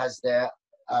 everybody has their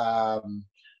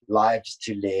lives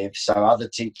to live. So other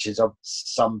teachers,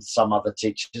 some other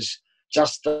teachers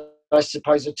just, I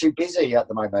suppose, are too busy at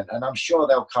the moment. And I'm sure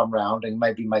they'll come round and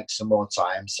maybe make some more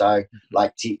time. So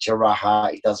like Teacher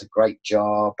Raha, he does a great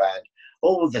job, and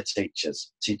all the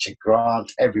teachers, Teacher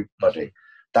Grant, everybody,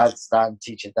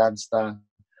 Teacher Danstan,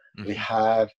 we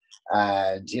have.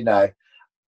 And, you know,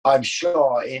 I'm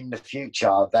sure in the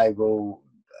future they will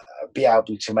be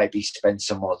able to maybe spend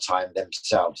some more time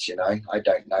themselves, you know. I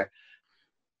don't know.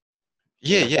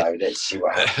 Let's see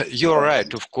what happens. You're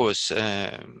right, of course.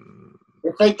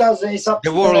 If they does, it's up the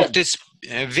to world them. is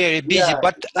very busy,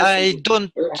 but I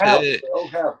don't. It helps. It all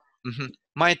helps.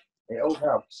 It all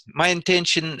helps. My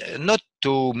intention not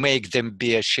to make them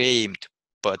be ashamed,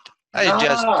 but I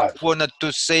just wanted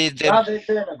to say them. No, they're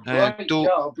doing a great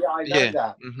job. Yeah, I know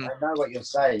that. I know what you're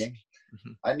saying.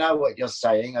 I know what you're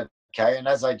saying. Okay, and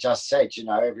as I just said, you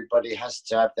know, everybody has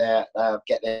to have their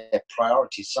get their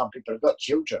priorities. Some people have got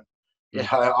children. You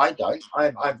know, I don't.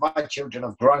 My children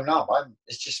have grown up.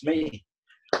 It's just me.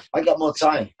 I got more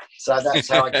time, so that's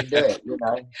how I can do it. You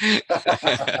know.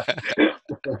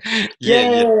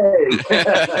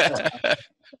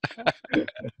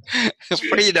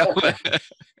 Freedom.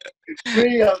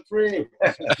 Free.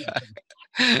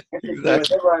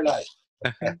 Exactly. Whatever I like.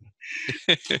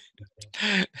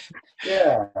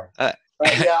 Yeah,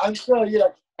 I'm sure. You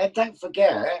know, and don't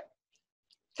forget,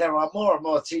 there are more and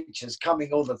more teachers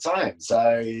coming all the time.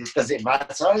 So does it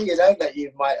matter, you know, that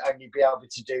you might only be able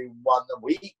to do one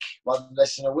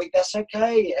lesson a week? That's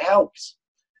okay. It helps,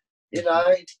 you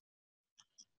know.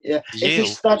 Yeah. If you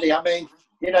study, I mean,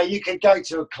 you know, you could go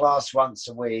to a class once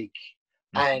a week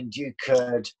and you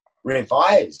could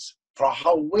revise for a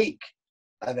whole week.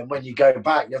 And then when you go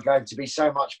back, you're going to be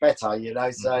so much better, you know.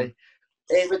 So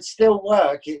it would still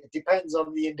work. It depends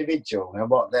on the individual and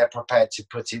what they're prepared to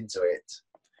put into it,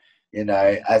 you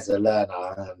know, as a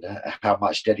learner, and how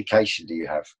much dedication do you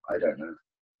have? I don't know.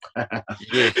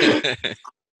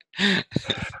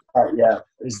 Yeah,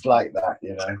 it's like that,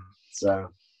 you know.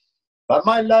 So, but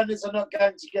my learners are not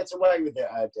going to get away with it,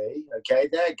 Adi. Okay,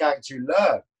 they're going to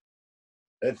learn.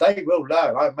 They will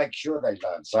learn. I make sure they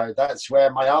learn. So that's where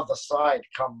my other side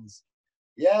comes.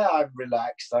 Yeah, I'm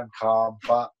relaxed, I'm calm,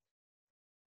 but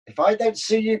if I don't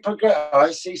see you progress,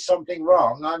 I see something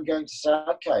wrong, I'm going to say,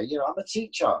 okay, you know, I'm a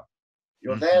teacher.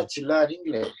 You're there to learn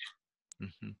English.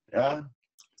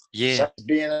 Yeah. So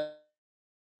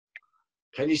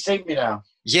can you see me now?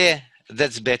 Yeah,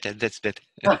 that's better.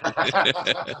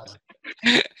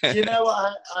 You know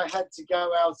what? I had to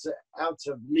go out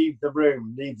to leave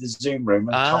the Zoom room,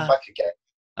 and come back again.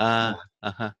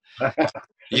 Uh-huh.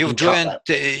 You've joined.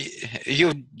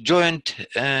 You've joined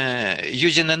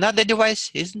using another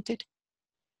device, isn't it?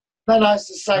 No, it's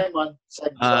the same one.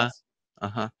 Same device.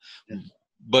 Uh-huh. Yeah.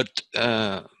 But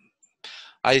I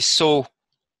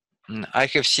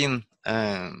have seen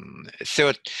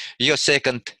your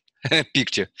second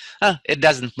picture. It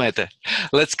doesn't matter.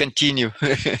 Let's continue.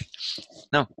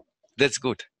 No, that's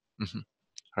good.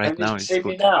 Right now it's good.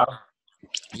 Me now?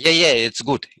 Yeah, it's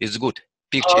good. It's good.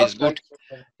 Picture is good,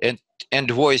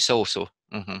 and voice also.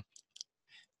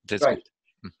 That's great.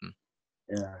 Good.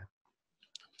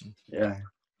 Yeah.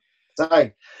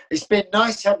 So it's been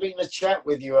nice having a chat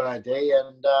with you, Adi,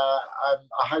 and I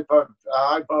hope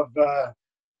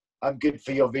I'm good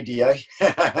for your video.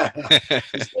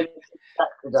 It's been a good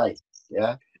chat today.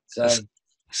 Yeah. So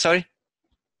sorry.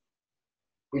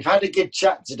 We've had a good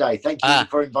chat today. Thank you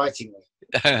for inviting me.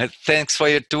 Thanks for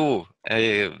you too.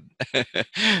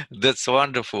 That's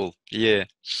wonderful. Yeah.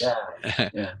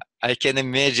 I can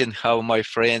imagine how my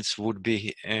friends would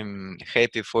be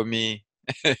happy for me,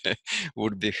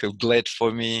 would be glad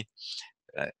for me.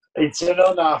 It's an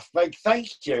honor. Thank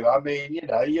you. I mean, you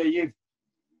know,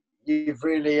 you've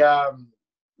really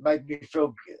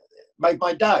made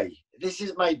my day. This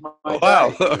has made my wow,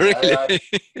 day. really?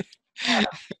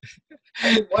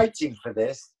 I've been waiting for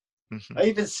this. I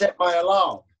even set my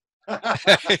alarm. I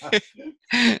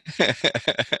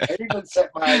even set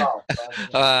my alarm.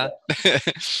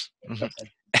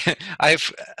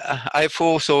 I've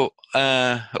also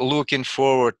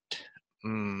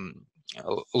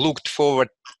looked forward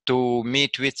to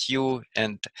meet with you,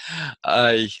 and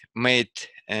I made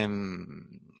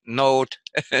note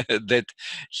that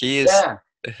he is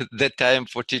the time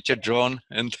for Teacher John,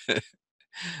 and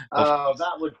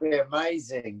that would be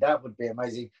amazing. That would be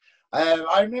amazing.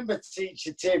 I remember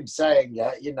Teacher Tim saying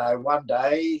that, you know, one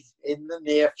day in the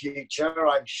near future,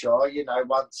 I'm sure, you know,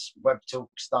 once Webtalk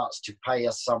starts to pay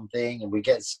us something and we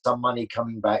get some money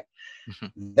coming back,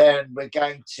 then we're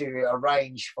going to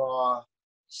arrange for a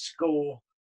school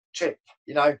trip,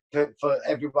 you know, for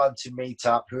everyone to meet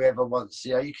up. Whoever wants,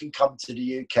 you know, you can come to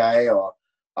the UK, or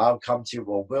we'll come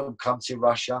to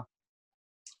Russia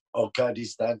or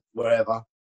Kurdistan, wherever.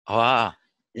 Wow.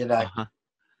 You know.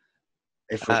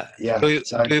 Do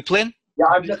you plan? Yeah,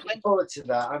 I'm looking forward to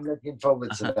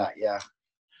that. Yeah.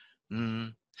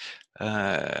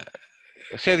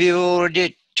 Have you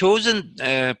already chosen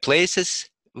places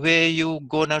where you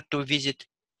gonna to visit?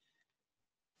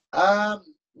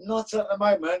 Not at the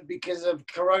moment because of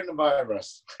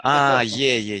coronavirus. Yeah.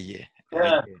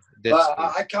 But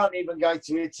I can't even go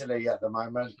to Italy at the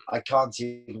moment. I can't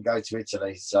even go to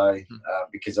Italy, so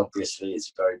because obviously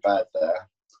it's very bad there.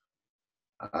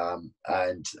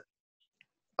 And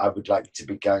I would like to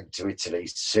be going to Italy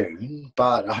soon,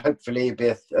 but hopefully it'll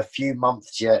be a few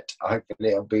months yet. Hopefully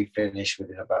it'll be finished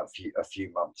within about a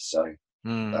few months, so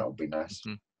that will be nice.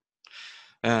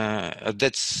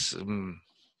 That's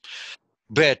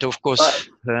bad, of course,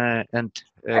 and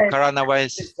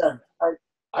coronavirus. Listen,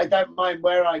 I don't mind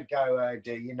where I go,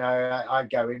 you know, I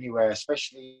go anywhere,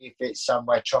 especially if it's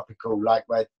somewhere tropical, like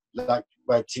where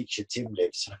Teacher Tim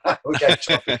lives. We go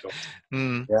tropical.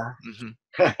 Yeah.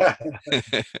 That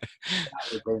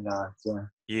would be nice.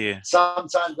 Yeah.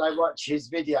 Sometimes I watch his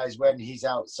videos when he's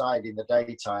outside in the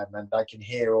daytime, and I can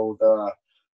hear all the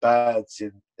birds,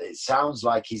 and it sounds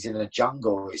like he's in a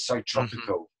jungle. It's so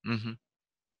tropical.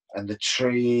 And the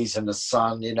trees and the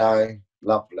sun, you know,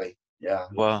 lovely. Yeah.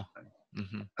 Wow.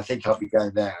 I think I'll be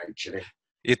going there, actually.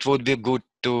 It would be good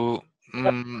to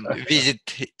visit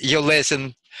your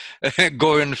lesson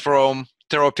going from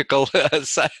tropical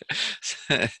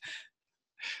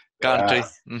country.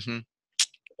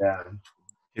 Yeah.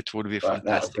 It would be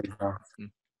fantastic.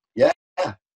 Yeah.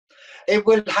 It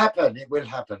will happen. It will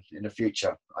happen in the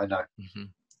future. I know.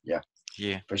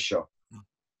 Yeah, for sure.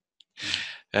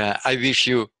 I wish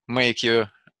you make your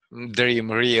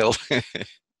dream real.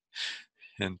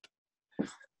 And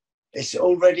it's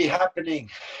already happening.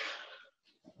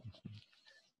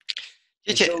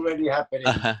 It's already happening.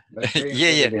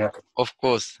 Yeah. Happening. Of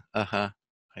course.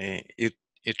 It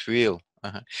will.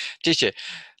 Teacher,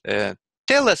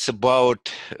 tell us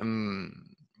about.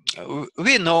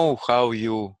 We know how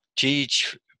you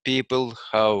teach people,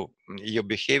 how your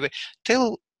behavior.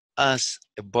 Tell us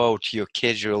about your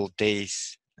casual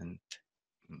days. And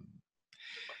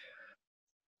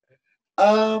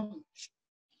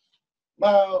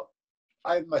well,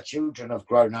 my children have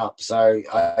grown up, so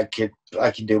I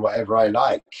can do whatever I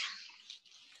like.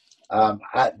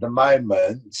 At the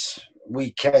moment,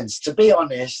 weekends, to be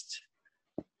honest,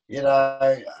 you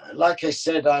know, like I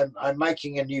said, I'm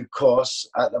making a new course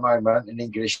at the moment, an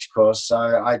English course. So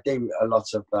I do a lot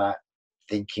of that,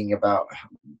 thinking about,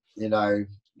 you know,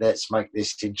 let's make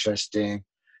this interesting.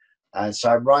 And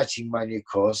so I'm writing my new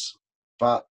course,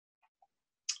 but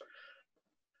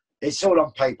it's all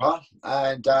on paper.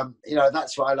 And, you know,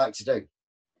 that's what I like to do.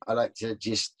 I like to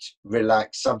just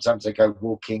relax. Sometimes I go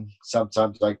walking.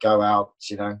 Sometimes I go out,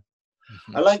 you know.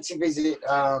 Mm-hmm. I like to visit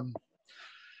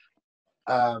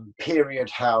period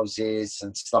houses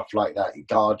and stuff like that,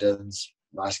 gardens,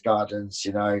 nice gardens,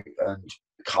 you know, and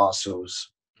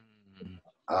castles.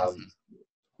 Mm-hmm.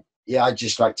 Yeah, I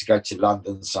just like to go to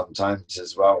London sometimes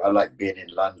as well. I like being in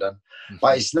London, Mm-hmm.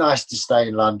 but it's nice to stay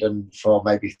in London for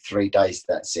maybe 3 days.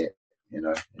 That's it. You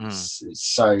know, it's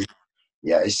so,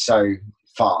 yeah, it's so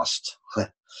fast.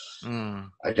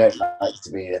 I don't like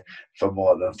to be there for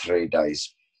more than 3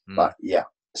 days, but yeah.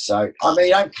 So, I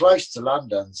mean, I'm close to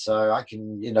London, so I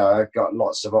can, you know, I've got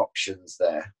lots of options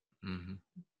there.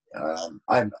 Mm-hmm.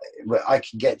 I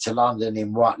can get to London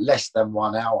in less than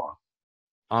 1 hour.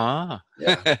 Ah,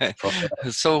 Yeah,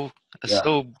 so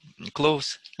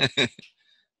close.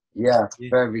 Yeah,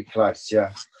 very close.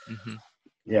 Yeah, Mm-hmm.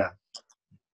 yeah.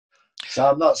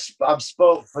 So I'm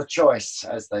spoilt for choice,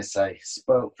 as they say,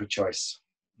 spoilt for choice.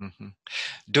 Mm-hmm.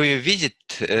 Do you visit?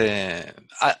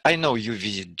 I know you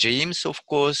visit gyms, of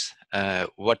course.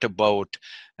 What about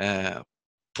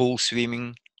pool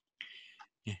swimming?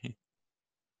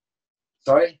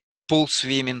 Sorry? Pool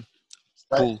swimming.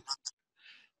 Pool.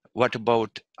 What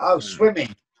about?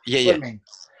 Swimming. Yeah, Swimming.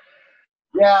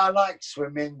 Yeah, I like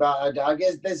swimming, but I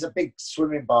guess there's a big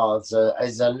swimming bar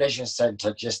as a leisure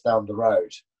centre just down the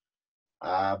road.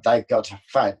 They've got a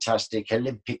fantastic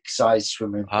Olympic-sized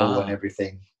swimming pool and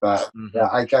everything. But yeah,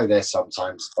 I go there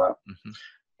sometimes. But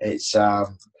it's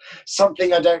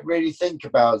something I don't really think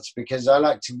about because I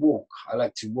like to walk. I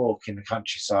like to walk in the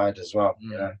countryside as well.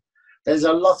 You know, there's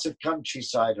a lot of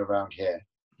countryside around here.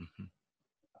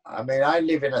 I mean, I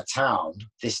live in a town.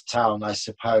 This town, I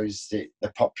suppose, the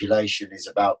population is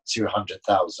about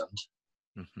 200,000.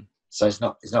 So it's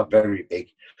not very big.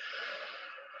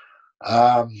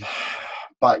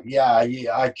 But yeah,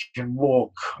 I can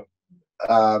walk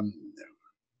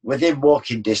within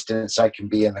walking distance. I can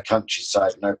be in the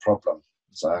countryside, no problem.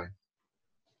 So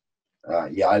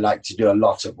yeah, I like to do a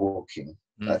lot of walking.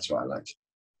 That's what I like to,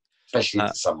 especially in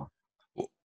the summer.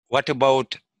 What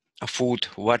about food?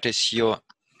 What is your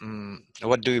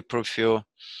what do you prefer?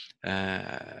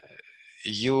 Are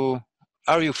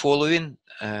you following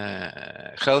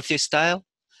healthy style?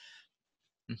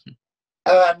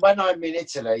 When I'm in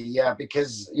Italy, yeah,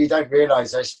 because you don't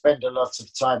realise I spend a lot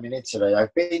of time in Italy.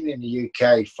 I've been in the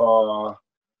UK for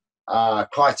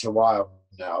quite a while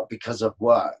now because of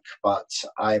work, but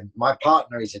my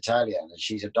partner is Italian and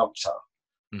she's a doctor.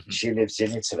 She lives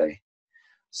in Italy,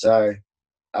 so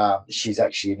she's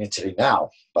actually in Italy now,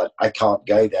 but I can't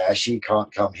go there. She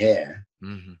can't come here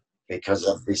because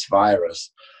of this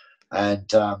virus, and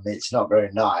it's not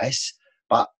very nice.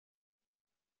 But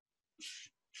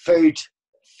food,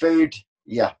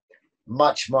 yeah,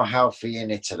 much more healthy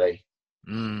in Italy.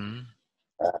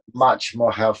 Much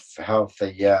more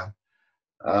healthy, yeah.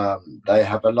 They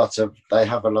have a lot of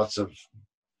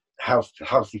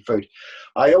healthy food.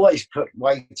 I always put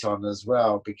weight on as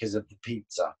well because of the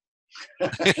pizza.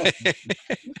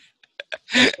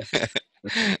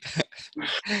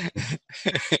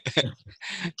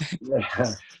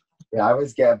 Yeah. Yeah, I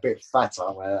always get a bit fatter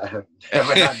when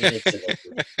I'm in Italy.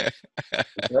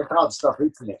 I can't stop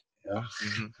eating it.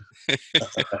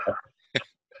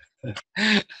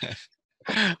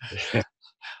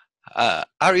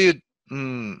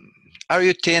 Are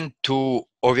you tend to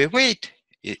overweight?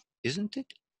 Isn't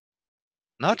it?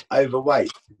 Not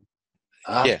Overweight?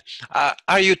 Yeah.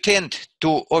 Are you tend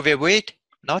to overweight?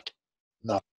 Not.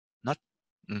 No. Not.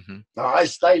 No, I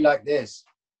stay like this.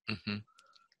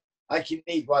 I can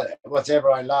eat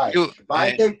whatever I like, but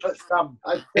I do put some.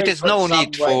 It is no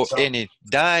need for weight on. any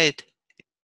diet.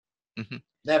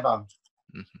 Never.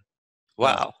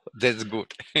 Wow, that's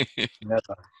good.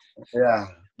 Never. Yeah.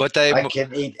 But I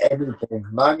can eat anything.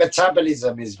 My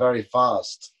metabolism is very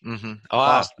fast.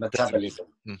 Fast metabolism.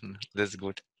 That's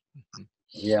good.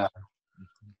 Yeah.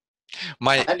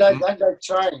 And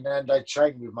I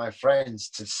train with my friends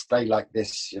to stay like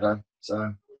this, you know.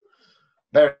 So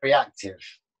very active.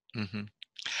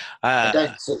 I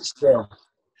don't sit still.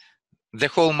 The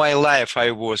whole my life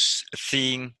I was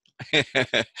thin,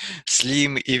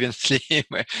 slim, even slim,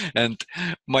 and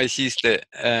my sister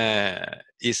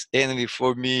is envy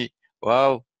for me.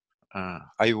 Wow,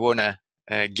 I wanna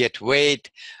get weight.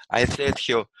 I said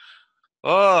her,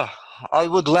 oh, I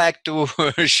would like to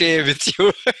share with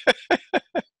you.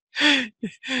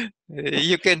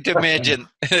 You can't imagine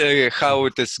how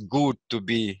it is good to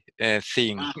be a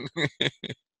thing.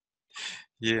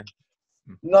 Yeah.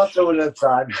 Not all the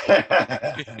time.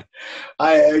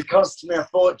 It costs me a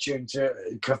fortune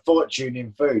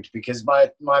in food because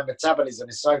my metabolism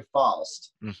is so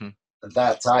fast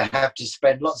that I have to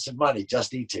spend lots of money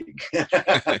just eating,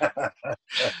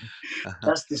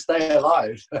 just to stay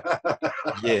alive.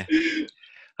 Yeah.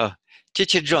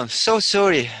 Teacher John, so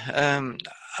sorry.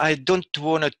 I don't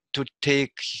want to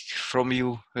take from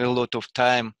you a lot of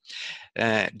time.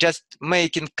 Just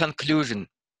making conclusion.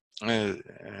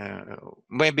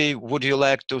 Maybe would you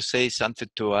like to say something,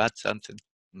 to add something?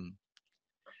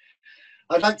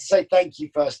 I'd like to say thank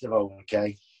you first of all.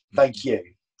 Okay, thank you,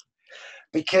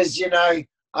 because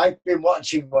I've been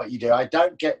watching what you do. I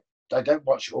don't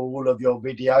watch all of your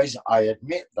videos. I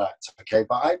admit that. Okay,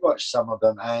 but I watch some of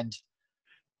them, and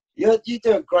you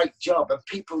do a great job, and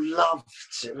people love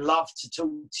to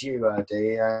talk to you,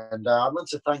 Adi. And I want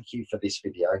to thank you for this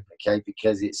video. Okay,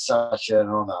 because it's such an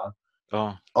honor.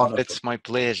 Oh, that's my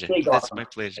pleasure. That's my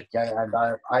pleasure. Okay, and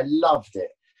I loved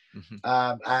it.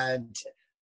 And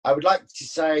I would like to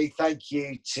say thank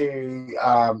you to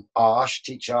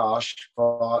Teacher Ash,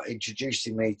 for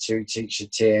introducing me to Teacher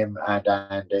Tim and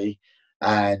Andy.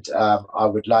 And I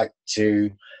would like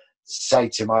to say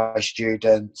to my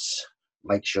students,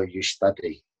 make sure you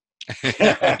study. Because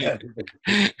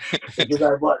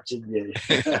I'm watching you.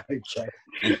 Okay.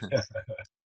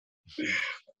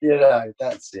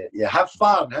 That's it. Yeah, have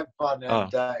fun, and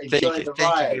enjoy the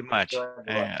ride. Thank you very much.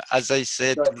 As I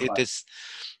said, it is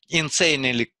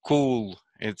insanely cool.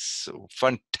 It's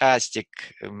fantastic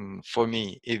for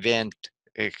me event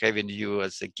having you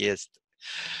as a guest,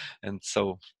 and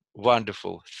so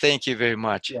wonderful. Thank you very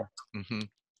much. Yeah.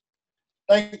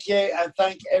 Thank you, and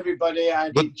thank everybody,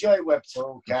 and enjoy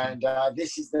Webtalk. And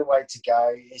this is the way to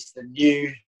go. It's the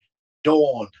new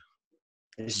dawn.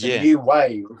 It's a new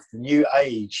way. It's the new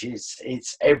age.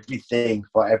 It's everything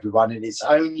for everyone, and it's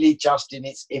only just in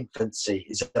its infancy.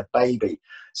 It's a baby.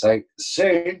 So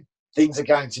soon things are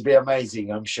going to be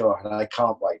amazing, I'm sure, and I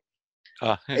can't wait.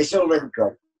 It's already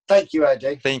great. Thank you,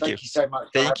 Adi. Thank you so much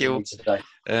for having me today.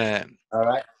 All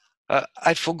right.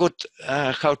 I forgot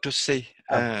how to say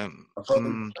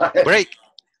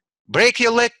break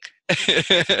your leg.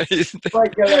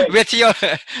 Break your leg.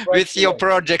 with your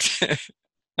project.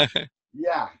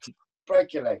 Yeah,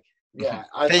 break your leg. Yeah,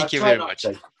 thank you very much.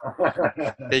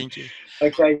 Thank you.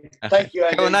 Okay, thank you,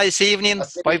 Andy. Have a nice evening.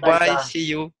 Bye bye. See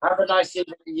you. Have a nice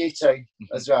evening, you too,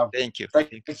 as well. Thank you.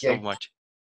 Thank you so much.